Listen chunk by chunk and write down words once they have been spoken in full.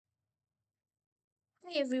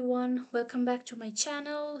Hi everyone, welcome back to my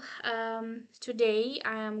channel. Today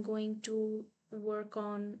I am going to work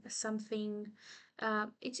on something.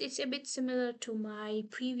 It's a bit similar to my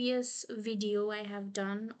previous video I have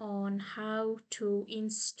done on how to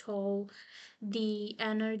install the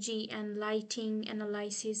energy and lighting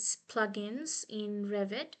analysis plugins in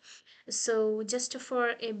Revit. So just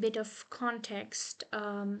for a bit of context,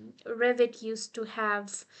 Revit used to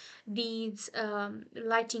have these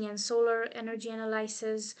lighting and solar energy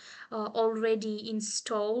analysis already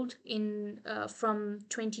installed in from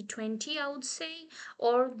 2020, I would say,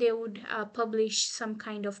 or they would publish some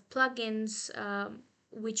kind of plugins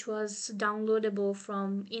which was downloadable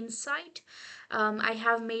from Insight. I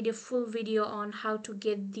have made a full video on how to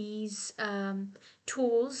get these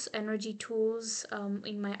tools, energy tools,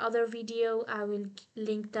 in my other video. I will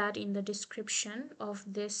link that in the description of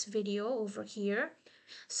this video over here.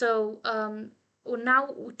 So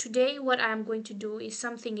now today what I'm going to do is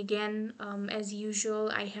something again, as usual.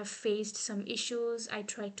 I have faced some issues. I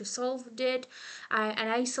tried to solve it.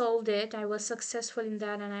 I solved it. I was successful in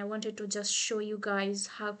that, and I wanted to just show you guys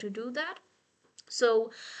how to do that. So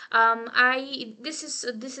I this is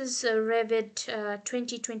a Revit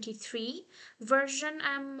 2023 version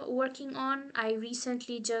I'm working on. I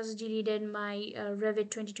recently just deleted my Revit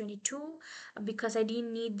 2022 because I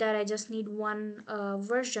didn't need that. I just need one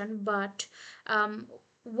version. But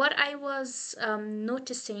what I was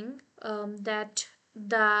noticing, that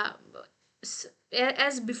the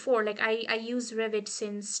as before, like I use Revit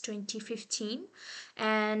since 2015,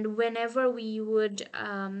 and whenever we would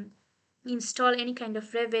install any kind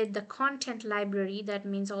of Revit, the content library, that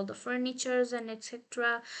means all the furnitures and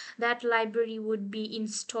etc., that library would be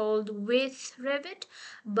installed with Revit.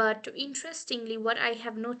 But interestingly, what I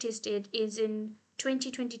have noticed it is in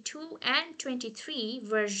 2022 and 23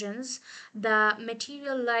 versions, the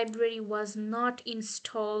material library was not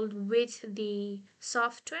installed with the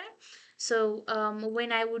software. So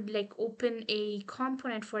when I would like open a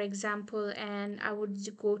component, for example, and I would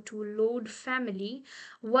go to load family,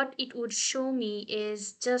 what it would show me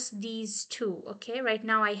is just these two. Okay, right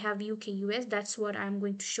now I have UK US. That's what I'm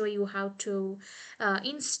going to show you how to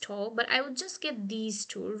install. But I would just get these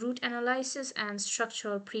two, root analysis and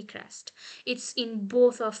structural precast. It's in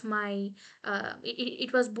both of my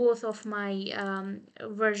it was both of my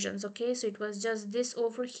versions. Okay, so it was just this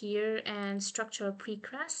over here and structural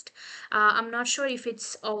precast. I'm not sure if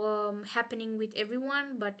it's happening with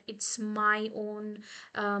everyone, but it's my own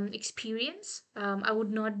experience. I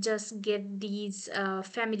would not just get these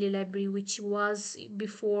family library, which was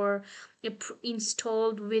before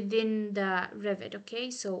installed within the Revit.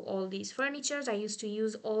 Okay, so all these furnitures I used to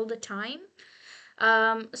use all the time.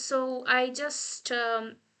 So I just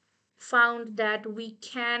found that we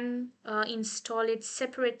can install it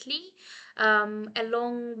separately,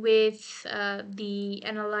 along with the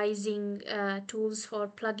analyzing tools for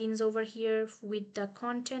plugins over here with the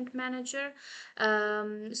content manager.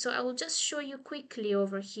 So I will just show you quickly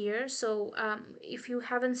over here. So if you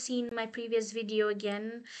haven't seen my previous video,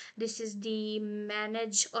 again, this is the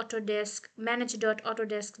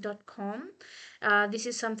manage.autodesk.com. This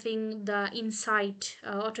is something the Insight,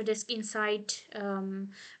 Autodesk Insight,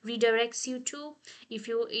 redirects you to. If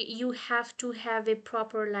you have to have a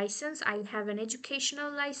proper license. I have an educational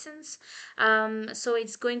license, so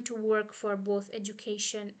it's going to work for both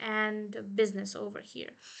education and business over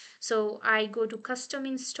here. So I go to custom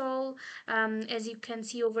install. As you can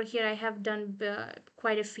see over here, I have done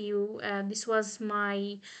quite a few. This was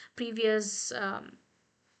my previous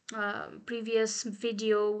previous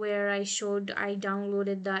video where I showed I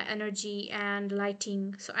downloaded the energy and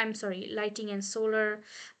lighting. So I'm sorry, lighting and solar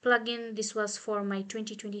plugin. This was for my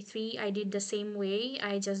 2023. I did the same way.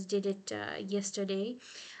 I just did it yesterday.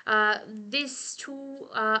 This too,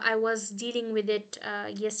 I was dealing with it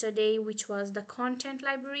yesterday, which was the content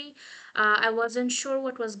library. I wasn't sure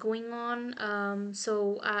what was going on.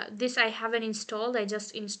 So this I haven't installed. I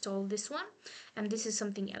just installed this one, and this is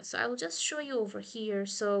something else. So I will just show you over here.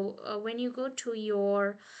 So when you go to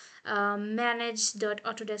your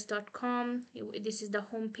manage.autodesk.com, this is the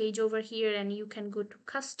home page over here, and you can go to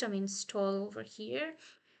custom install over here,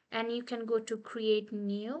 and you can go to create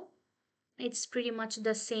new. It's pretty much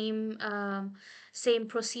the same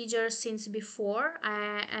procedure since before.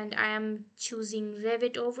 And I am choosing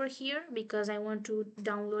Revit over here because I want to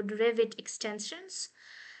download Revit extensions.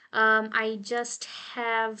 I just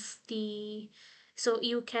have the, so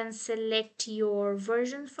you can select your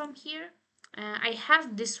version from here. I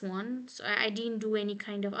have this one, so I didn't do any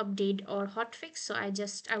kind of update or hotfix, so I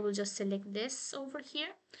will just select this over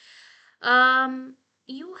here. um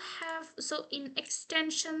you have, so in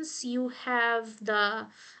extensions you have the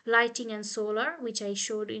lighting and solar, which I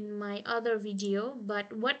showed in my other video,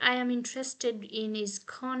 but what I am interested in is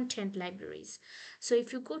content libraries. So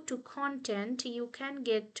if you go to content, you can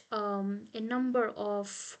get a number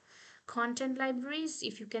of content libraries,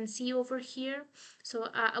 if you can see over here. So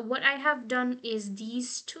what I have done is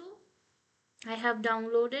these two I have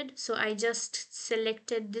downloaded. So I just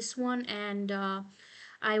selected this one, and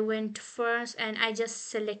I went first and I just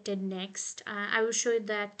selected next. I will show you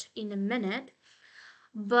that in a minute.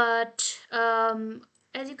 But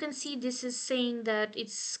as you can see, this is saying that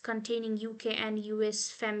it's containing UK and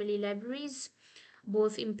US family libraries,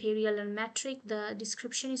 both imperial and metric. The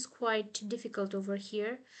description is quite difficult over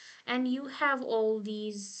here, and you have all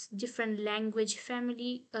these different language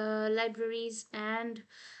family libraries, and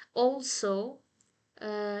also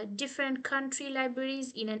different country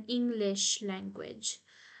libraries in an English language.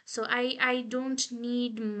 So I don't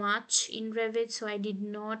need much in Revit, so I did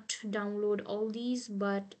not download all these,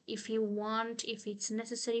 but if you want, if it's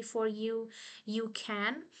necessary for you, you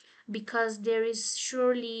can, because there is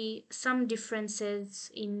surely some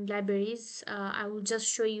differences in libraries. I will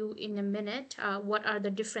just show you in a minute what are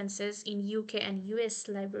the differences in UK and US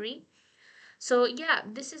library. So yeah,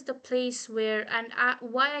 this is the place where, and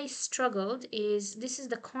why I struggled is this is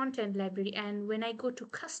the content library, and when I go to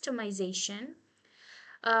customization,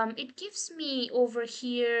 it gives me over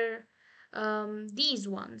here these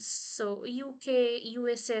ones. So UK,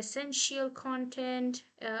 USA essential content.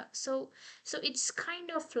 So it's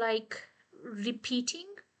kind of like repeating.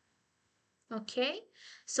 Okay,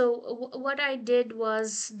 so what I did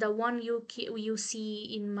was the one you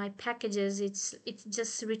see in my packages, it's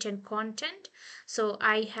just written content. So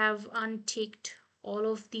I have unticked all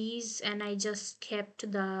of these, and I just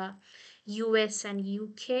kept the US and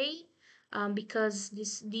UK, because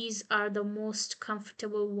these are the most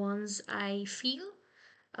comfortable ones I feel.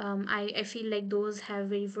 I feel like those have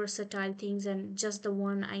very versatile things and just the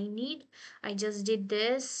one I need. I just did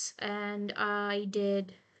this, and I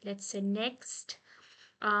did, let's say, next.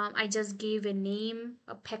 I just gave a name,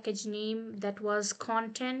 a package name that was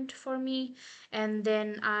content for me, and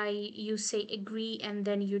then you say agree, and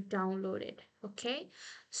then you download it. Okay,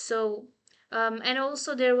 so and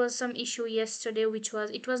also there was some issue yesterday, which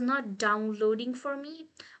was it was not downloading for me.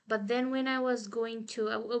 But then when I was going to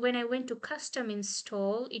when I went to custom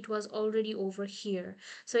install, it was already over here.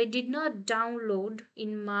 So it did not download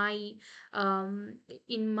um,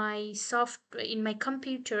 in my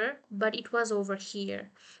computer, but it was over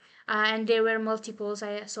here. And there were multiples,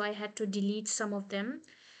 so I had to delete some of them.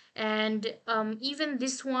 And even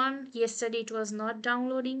this one yesterday, it was not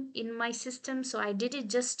downloading in my system, so I did it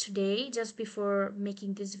just today, just before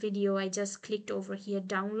making this video. I just clicked over here,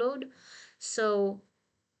 download. So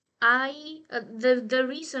the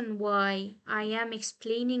reason why I am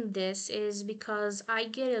explaining this is because I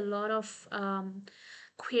get a lot of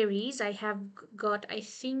queries. I have got, I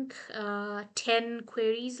think, 10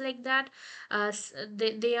 queries like that.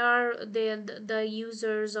 They are the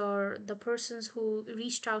users or the persons who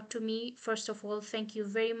reached out to me. First of all, thank you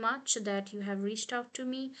very much that you have reached out to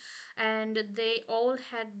me, and they all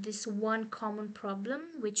had this one common problem,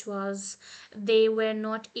 which was they were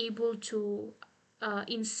not able to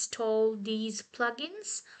install these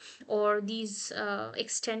plugins or these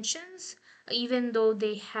extensions, even though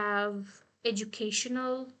they have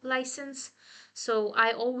educational license. So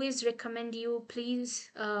I always recommend you,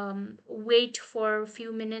 please wait for a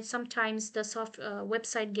few minutes. Sometimes the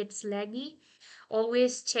website gets laggy.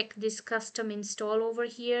 Always check this custom install over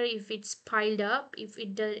here. If it's piled up, if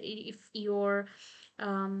your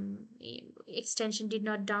extension did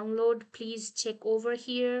not download, please check over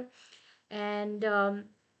here. And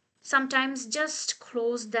sometimes just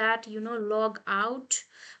close that, log out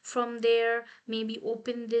from there, maybe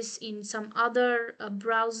open this in some other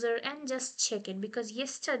browser and just check it, because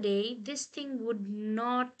yesterday this thing would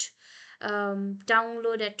not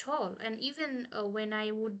download at all. And even when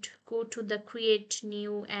I would go to the create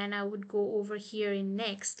new and I would go over here in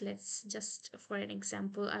next, let's just, for an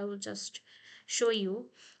example, I will just show you.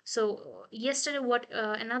 So yesterday, what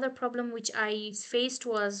another problem which I faced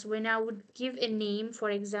was when I would give a name, for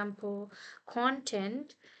example,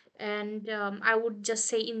 content, and I would just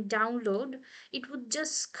say in download, it would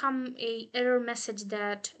just come a error message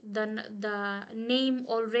that the name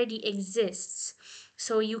already exists,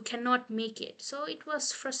 so you cannot make it. So it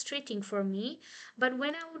was frustrating for me. But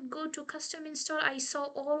when I would go to custom install, I saw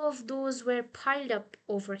all of those were piled up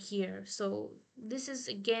over here. So this is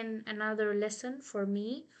again another lesson for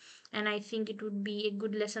me. and I think it would be a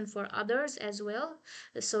good lesson for others as well.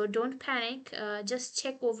 So don't panic, just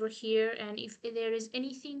check over here, and if there is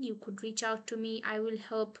anything, you could reach out to me. I will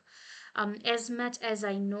help as much as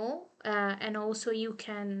I know. And also you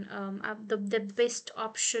can, the best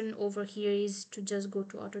option over here is to just go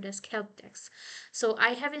to Autodesk Help Desk. So I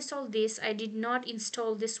have installed this. I did not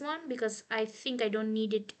install this one because I think I don't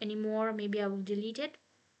need it anymore. Maybe I will delete it.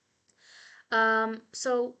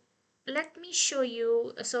 So let me show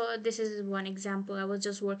you. So this is one example I was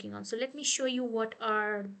just working on. So let me show you what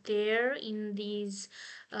are there in these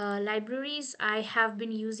libraries. I have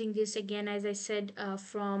been using this again, as I said,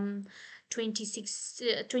 from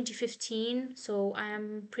 2015. So I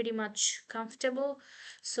am pretty much comfortable.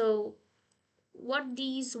 So what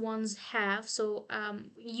these ones have, so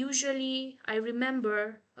usually I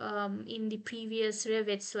remember in the previous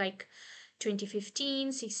Revits like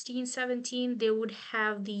 2015, 16, 17, they would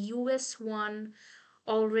have the US one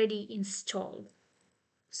already installed.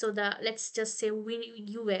 So the, let's just say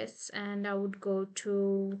US, and I would go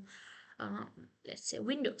to let's say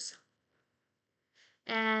Windows,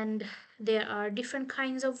 and there are different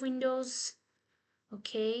kinds of Windows.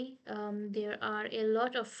 Okay, there are a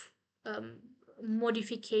lot of um,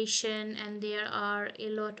 modification, and there are a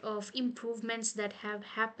lot of improvements that have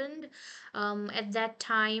happened. At that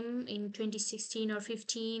time in 2016 or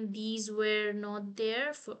 15, these were not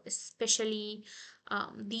there, for especially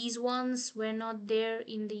these ones were not there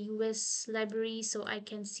in the US library. So I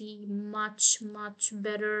can see much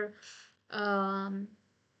better um,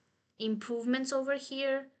 improvements over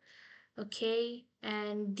here. Okay,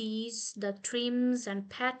 and these, the trims and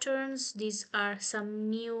patterns, these are some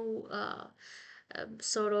new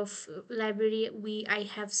sort of library I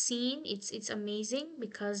have seen. It's amazing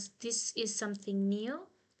because this is something new,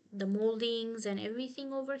 the moldings and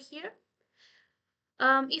everything over here.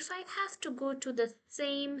 If I have to go to the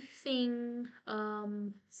same thing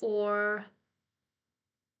for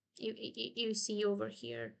you see over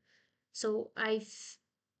here, so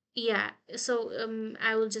yeah, so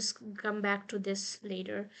I will just come back to this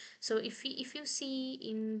later. So if you see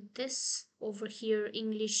in this over here,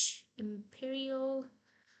 English Imperial,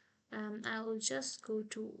 I will just go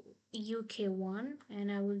to UK one,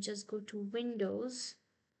 and I will just go to Windows,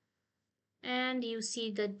 and you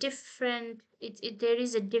see the different, there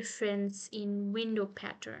is a difference in window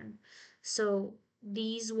pattern. So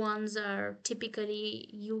these ones are typically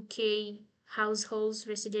UK households,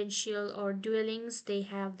 residential or dwellings. They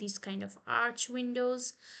have these kind of arch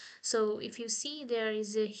windows. So if you see, there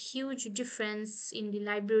is a huge difference in the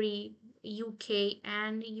library UK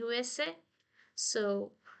and USA.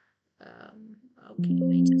 So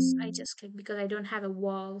okay, I just click because I don't have a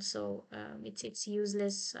wall, so it's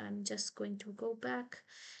useless. I'm just going to go back,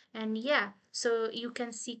 and yeah, so you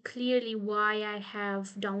can see clearly why I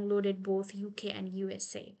have downloaded both UK and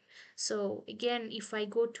USA. So again, if I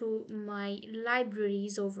go to my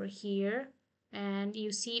libraries over here, and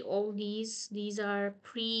you see all these are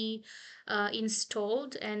pre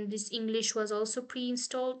installed, and this English was also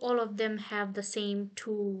pre-installed. All of them have the same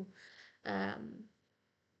um,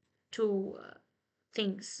 two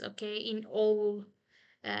things, okay,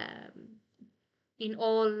 um, in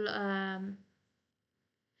all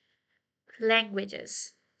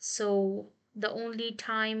languages. So the only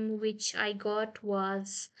time which I got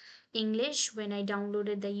was English when I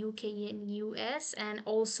downloaded the UK and US, and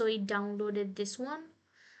also it downloaded this one.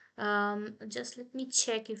 Just let me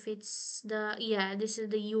check if it's the, yeah, this is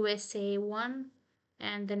the USA one,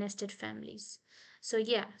 and the nested families. So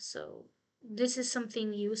yeah, so this is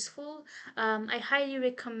something useful. I highly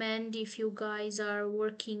recommend, if you guys are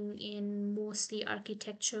working in mostly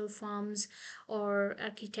architectural firms or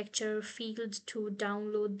architecture field, to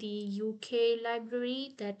download the UK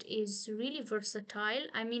library. That is really versatile.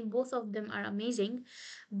 I mean, both of them are amazing,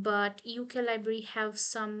 but UK library have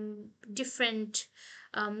some different,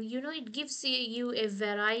 it gives you a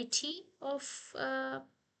variety of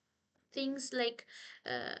things. Like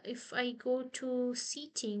if I go to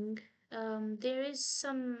seating, there is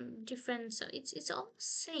some difference. It's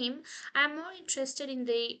almost same. I'm more interested in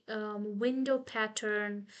the window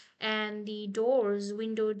pattern and the doors,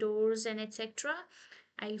 window doors, and etc.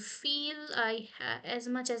 I feel as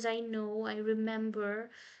much as I know, I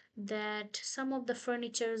remember that some of the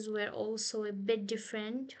furnitures were also a bit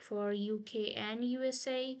different for UK and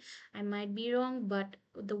USA. I might be wrong, but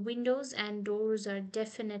the windows and doors are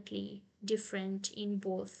definitely different in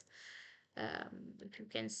both. If you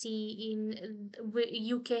can see, in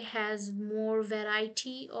UK has more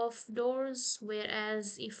variety of doors,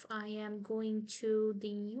 whereas if I am going to the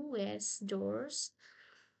US doors,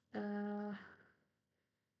 uh,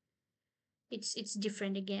 it's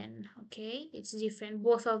different again. Okay, it's different.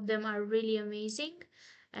 Both of them are really amazing.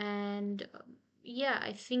 And yeah,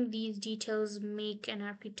 I think these details make an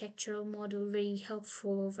architectural model very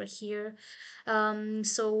helpful over here.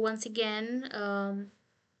 So once again,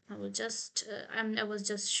 I was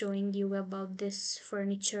just showing you about this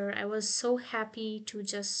furniture. I was so happy to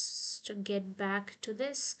just to get back to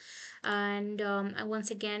this. And once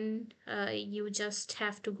again, you just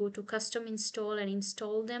have to go to custom install and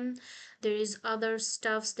install them. There is other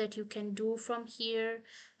stuffs that you can do from here.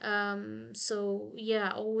 So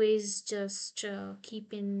yeah, always just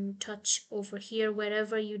keep in touch over here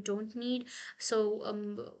wherever you don't need. So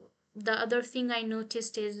the other thing I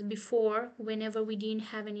noticed is before, whenever we didn't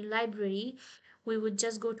have any library, we would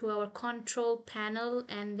just go to our control panel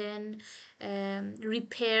and then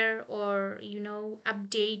repair or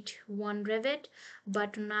update one Revit.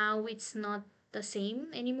 But now it's not the same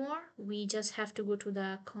anymore. We just have to go to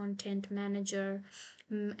the content manager,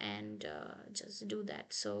 and just do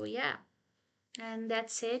that. So yeah, and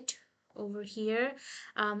that's it over here.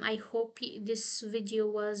 I hope this video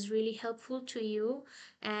was really helpful to you,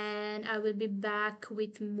 and I will be back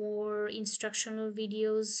with more instructional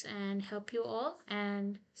videos and help you all,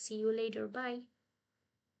 and see you later. Bye.